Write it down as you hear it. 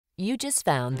You just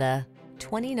found the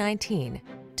 2019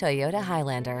 Toyota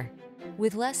Highlander.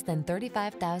 With less than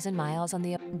 35,000 miles on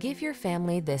the... Give your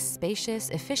family this spacious,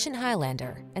 efficient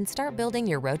Highlander and start building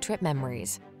your road trip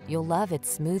memories. You'll love its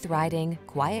smooth riding,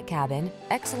 quiet cabin,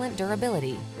 excellent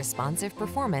durability, responsive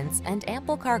performance, and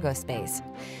ample cargo space,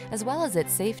 as well as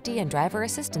its safety and driver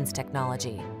assistance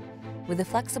technology. With a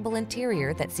flexible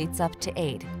interior that seats up to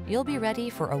 8, you'll be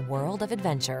ready for a world of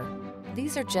adventure.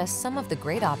 These are just some of the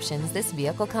great options this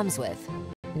vehicle comes with: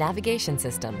 navigation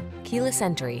system, keyless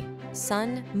entry,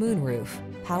 sun, moonroof,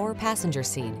 power passenger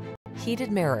seat,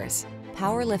 heated mirrors,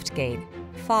 power liftgate,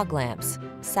 fog lamps,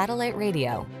 satellite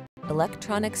radio,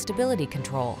 electronic stability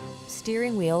control,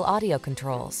 steering wheel audio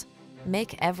controls.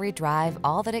 Make every drive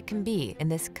all that it can be in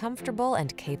this comfortable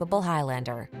and capable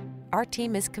Highlander. Our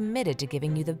team is committed to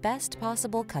giving you the best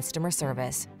possible customer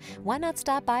service. Why not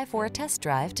stop by for a test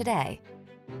drive today?